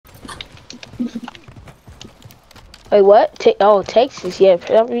Wait, what? Oh, Texas. Yeah,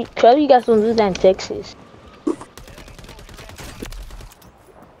 probably you got some dudes in Texas.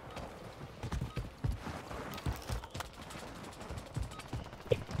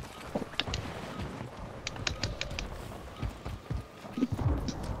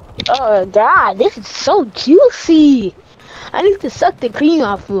 Oh God, this is so juicy. I need to suck the cream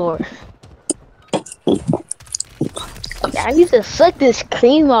off more. I need to suck this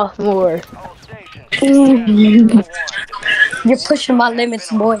cream off more. You're pushing my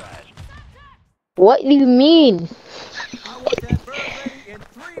limits, boy. What do you mean?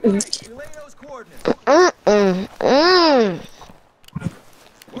 If you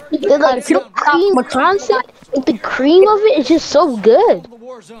The don't cream stop, concept, like the cream of it is just so good.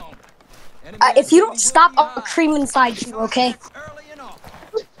 if you don't stop, I'll cream inside you, okay?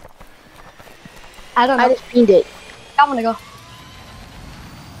 I don't know. I just cleaned it. I'm gonna go.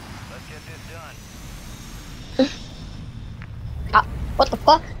 What the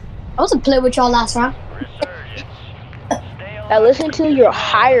fuck? I wasn't playing with y'all last round. I listened to your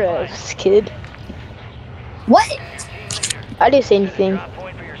higher-ups, kid. What? I didn't say anything.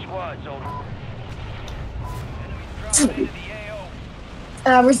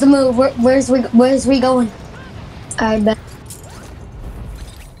 Where's the move? Where's we going? Alright, bet.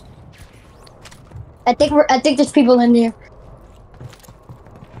 I think there's people in here.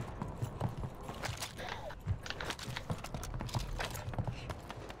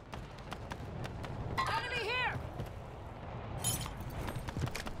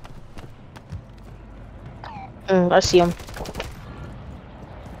 I see him.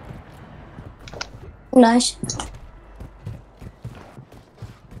 Nice.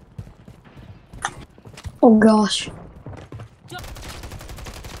 Oh gosh.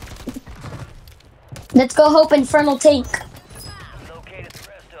 Let's go Hope Infernal Tank. Located the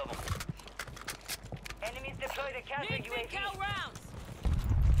rest of them. Enemies deployed a counter UAV.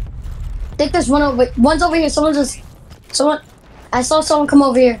 I think there's one's over here. Someone. I saw someone come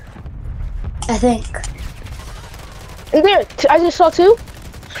over here. I think. There, I just saw two.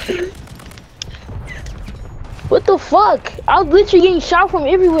 What the fuck? I was literally getting shot from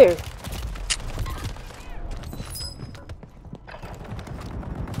everywhere.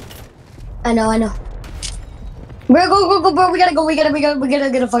 I know. Bro, go, bro. We gotta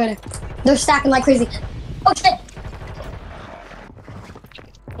get a fucking. They're stacking like crazy. Oh shit!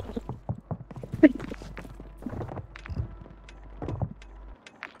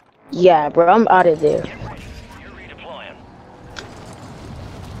 Yeah, bro, I'm out of there. You're redeploying.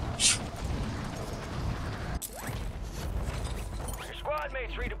 Your squad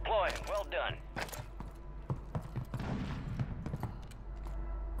mates redeploying. Well done.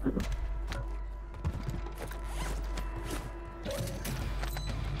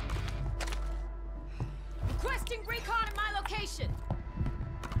 Requesting recon in my location.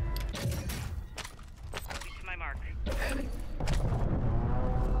 To my mark.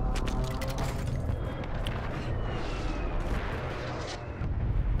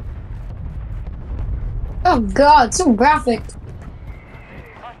 Oh god, so graphic.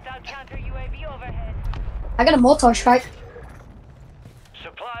 Hostile counter UAV overhead. I got a Molotov strike.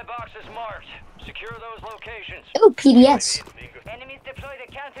 Supply boxes marked. Secure those locations. Ooh, PDS. Enemies deployed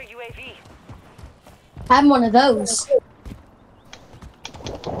a counter UAV. I'm one of those.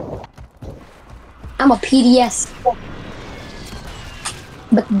 I'm a PDS.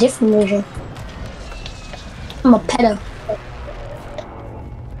 But different version. I'm a pedo.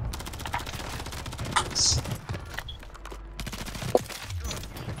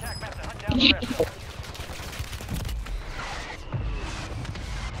 Attack map to hunt down the rest.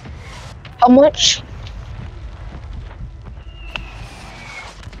 How much?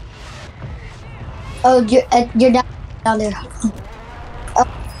 Oh, you're down there.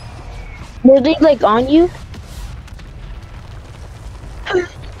 Were they like on you?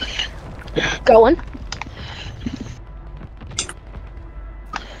 Got one.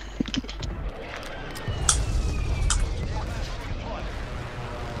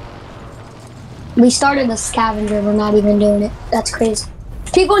 We started a scavenger, we're not even doing it. That's crazy.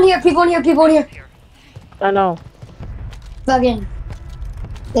 People in here, people in here, people in here. I know. Fucking.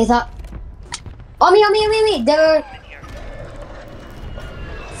 They thought. On me. They were.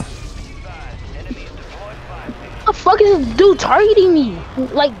 What the fuck is this dude targeting me?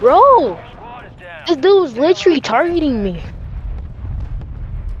 Like, bro, Squad is down. this dude was literally targeting me.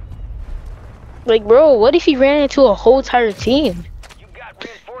 Like, bro, what if he ran into a whole entire team? You got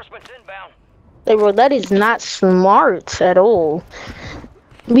reinforcements inbound. Like, bro, that is not smart at all.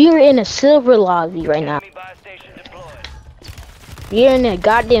 We are in a silver lobby right now. Enemy buy station deployed. We're in a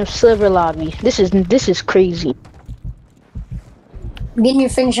goddamn silver lobby. This is crazy. I'm getting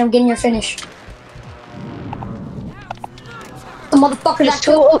your finish. I'm getting your finish. The motherfucker that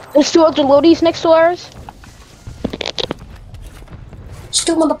killed. There's two other loadies next to ours. There's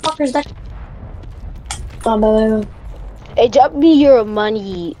two motherfuckers that. Oh, Hey, drop me your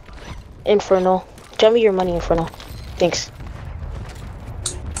money, Inferno. Drop me your money, Inferno. Thanks.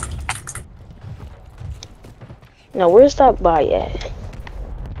 Now, where's that buy at?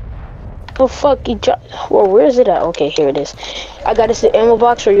 Oh, fuck, you dropped. Well, where is it at? Okay, here it is. I got this ammo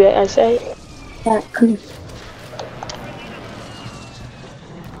box for you, I say. yeah, come.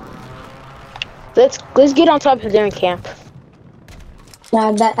 Let's get on top of there and camp. Nah,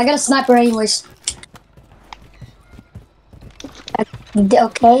 I got a sniper anyways.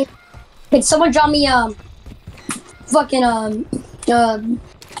 Okay. Can someone drop me fucking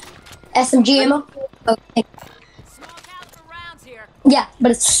SMG ammo? Okay. Small caliber rounds here. Yeah,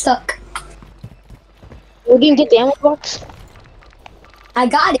 but it's stuck. We can get the ammo box. I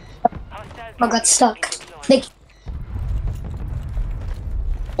got it. I got stuck. Thank you.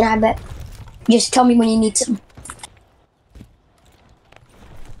 Yeah, I bet. Just tell me when you need some.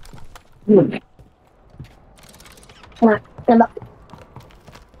 Come on, come up.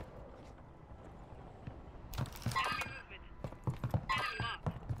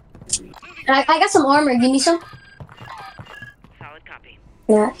 I got some armor. Give me some. Solid copy.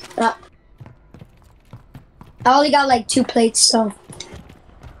 Yeah. I only got like 2 plates, so.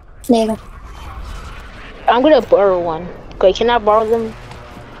 There you go. I'm gonna borrow one. Okay, can I borrow them?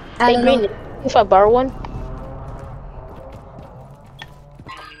 I don't know. If I borrow one? Enemy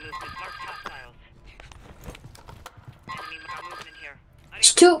movement. Mark hostiles. Enemy movement here.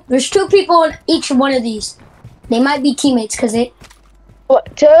 There's two people in each one of these. They might be teammates because they.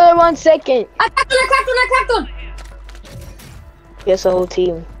 What? Tell 1 second. I cracked one. Yes, the whole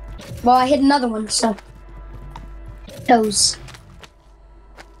team. Well, I hit another one, so. Those.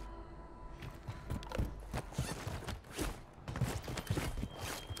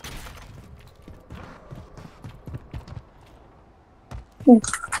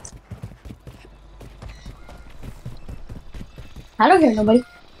 I don't hear nobody.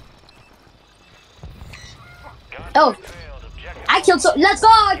 Oh, I killed some. Let's go!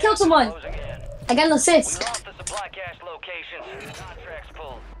 I killed someone. I got an assist. Off the supply cache locations. Contracts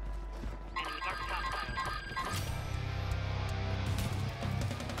pulled. Enemy mark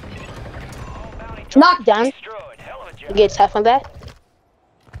hostiles. Knocked down. Destroyed. Hell of a job. Get half on that.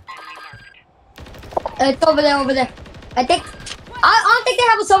 Enemy marked. It's over there. I think. I don't think they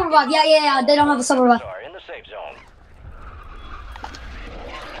have a silver box. Yeah. They don't have a silver box. Are in the safe zone.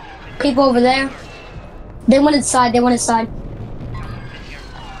 People over there. They went inside.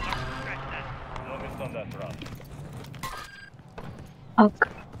 Okay.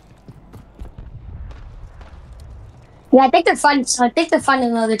 Yeah, I think they're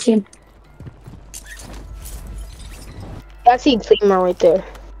finding another team. I see Claymore right there.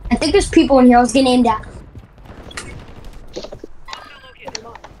 I think there's people in here. I was getting aimed at.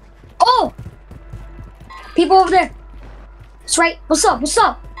 Oh! People over there. That's right. What's up?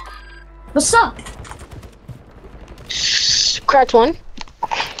 Cracked one.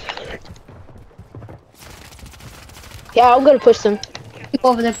 Yeah, I'm gonna push them. People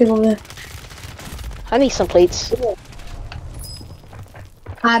over there. I need some plates.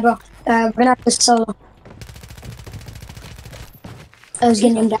 Alright, bro. We're gonna have to solo. I was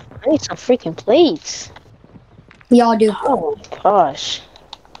getting aimed at. I need some freaking plates. We all do. Oh my gosh.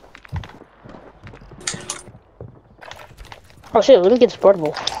 Oh shit, let me get this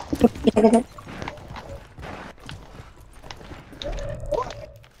portable.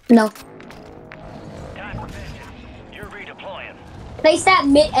 No. Time for vengeance. You're redeploying. Place that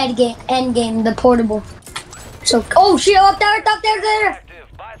end game, the portable. So, oh shit, up there. Active.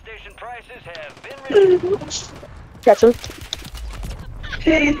 Buy station prices have been reduced. Got some.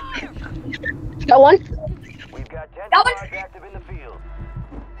 Got one. We've got 10 That one? squads active in the field.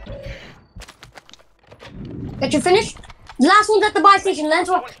 Got your finish? The last one's at the buy station. Last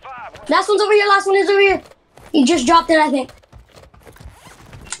one. 25. Last one's over here. Last one is over here. He just dropped it, I think.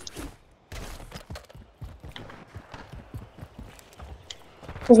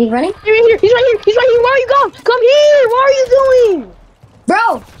 Is he running? He's right here. Where are you going? Come here. What are you doing?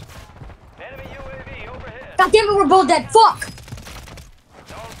 Bro! Enemy UAV overhead. God damn it, we're both dead. Fuck!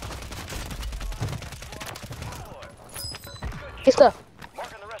 Get stuff.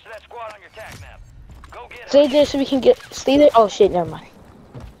 Marking the rest of that squad on your tac map. Go get Stay there so we can stay there. Oh shit, never mind.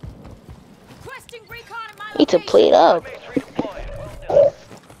 Requesting recon in my Need to location. play it up. redeploying. Well done.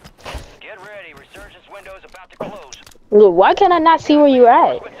 Get ready. Resurgence window's about to close. Look, why can I not see where you're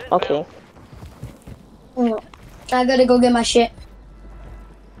at? Okay. I gotta go get my shit.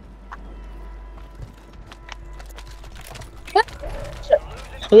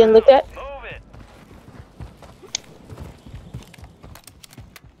 You didn't look at? Move it.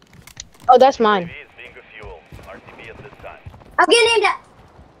 Oh, that's mine. UAV is being fuel. RTB at this time. I'm getting aimed at.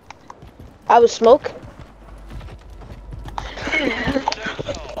 I was smoke.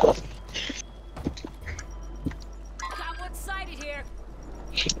 Someone sighted here.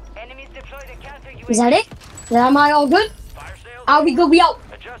 Enemies deployed a counter UAV. Is that it? Am I all good? Fire sales. Are we good? We out.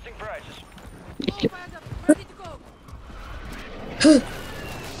 Adjusting prices. Ready to go.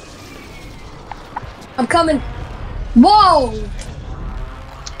 I'm coming. Whoa! Moving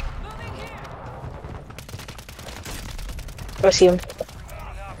here. I see him.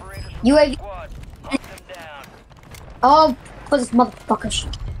 Operators UAV. squad. Hunt them down. Oh, for this motherfuckers.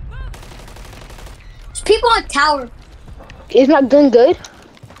 There's people on tower. Is my gun good?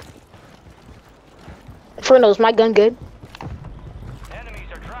 Inferno's my gun good? Enemies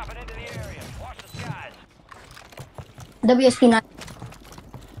are dropping into the area. Watch the skies. WSP9.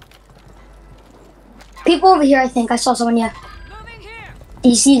 People over here, I think. I saw someone, yeah. Moving here.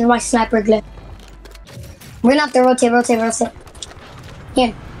 You see my sniper glare. We're gonna have to rotate.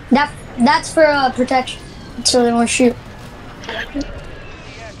 Here. That's for protection. So they won't shoot. Deactivated.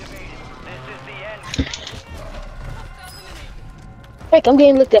 This is the end. Rick, I'm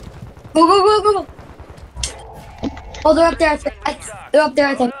getting looked at. Go. Oh, they're up there, I think. They're up there,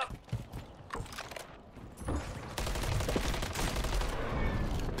 I think.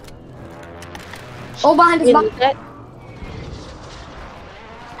 Oh, behind us. Getting looked at.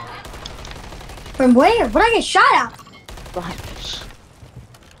 From where? What I get shot at? Behind us.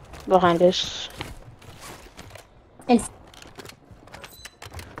 Behind us. And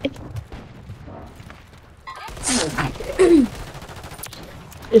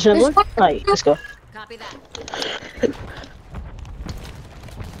Is there one? Alright, let's go. Copy that.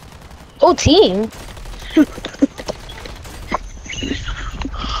 Oh, team.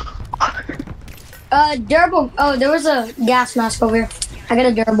 durable. Oh, there was a gas mask over here. I got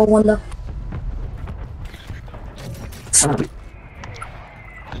a durable one though.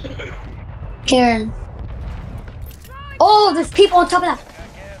 Here. Oh, there's people on top of that. Got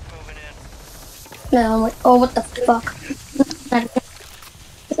gas moving in. No, I'm like, oh, what the fuck?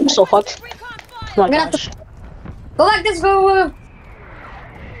 I'm so fucked. Recon Oh fire. my I'm gonna have gosh. to go back. Let's go. Head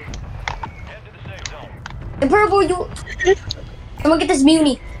to the safe zone. The purple, you. Someone get this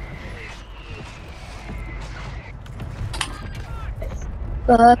muni.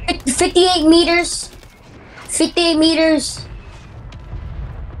 58 meters. 58 meters.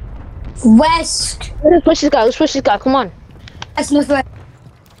 West. Let's push this guy. Let's push this guy. Come on. That's northwest.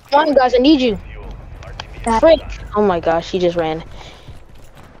 Come on, guys. I need you. Fuel. RTB. Frick. Oh my gosh, he just ran.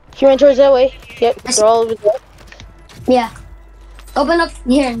 He ran towards that way. Yep, they're all over there. Yeah. Open up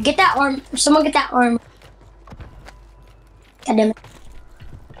here. Get that arm. Someone get that arm. God damn it.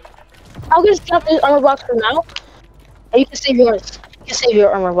 I'll just drop this armor box for now. And you can save yours. You can save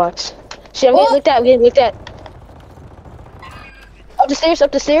your armor box. See, I'm getting looked at. I'm getting looked at. Up the stairs.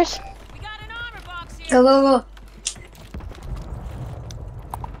 Up the stairs. We got an armor box here. Go.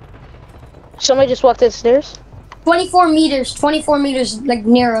 Somebody just walked up the stairs. 24 meters. 24 meters, like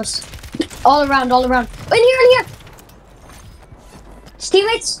near us. All around. In here.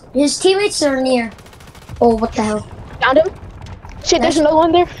 His teammates are near. Oh, what the hell? Found him. Shit, there's another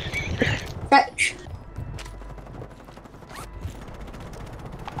one there. Right.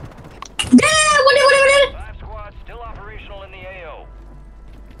 What? 5 squads still operational in the AO.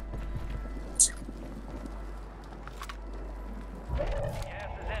 Gas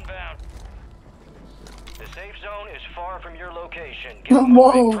is inbound. The safe zone is far from your location. Get Whoa.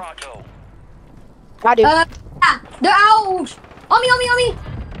 moving pronto. I do. They're out. On me. Finish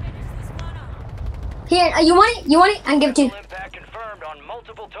this one up. Here, you want it? I can give it to you. Full impact confirmed on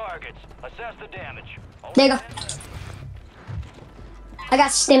multiple targets. Assess the damage. There you go. I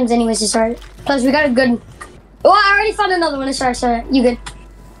got stims anyways, it's alright. Plus, we got a good... Oh, I already found another one. It's alright. You good.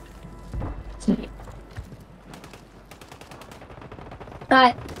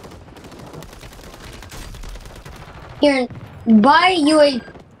 Alright. Here, buy UAV.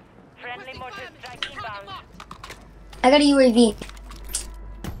 Friendly mortar strike inbound. I got a UAV.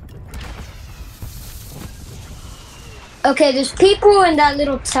 Okay, there's people in that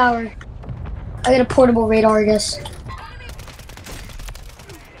little tower. I got a portable radar, I guess.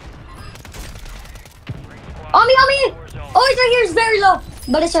 On me! Oh, it's right here. It's very low.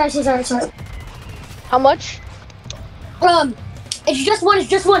 But it's alright. How much? It's just one.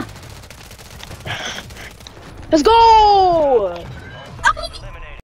 Let's go!